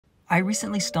I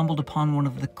recently stumbled upon one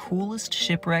of the coolest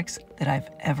shipwrecks that I've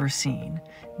ever seen.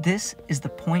 This is the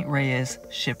Point Reyes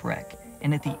Shipwreck,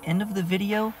 and at the end of the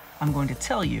video, I'm going to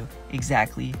tell you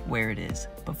exactly where it is.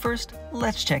 But first,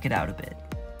 let's check it out a bit.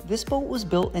 This boat was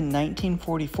built in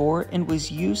 1944 and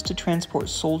was used to transport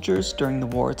soldiers during the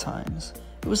war times.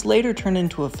 It was later turned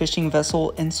into a fishing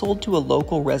vessel and sold to a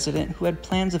local resident who had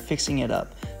plans of fixing it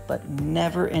up, but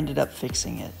never ended up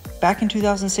fixing it. Back in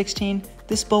 2016,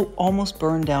 this boat almost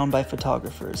burned down by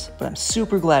photographers, but I'm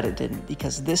super glad it didn't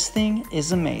because this thing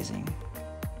is amazing.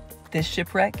 This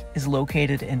shipwreck is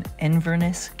located in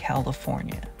Inverness,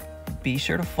 California. Be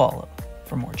sure to follow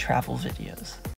for more travel videos.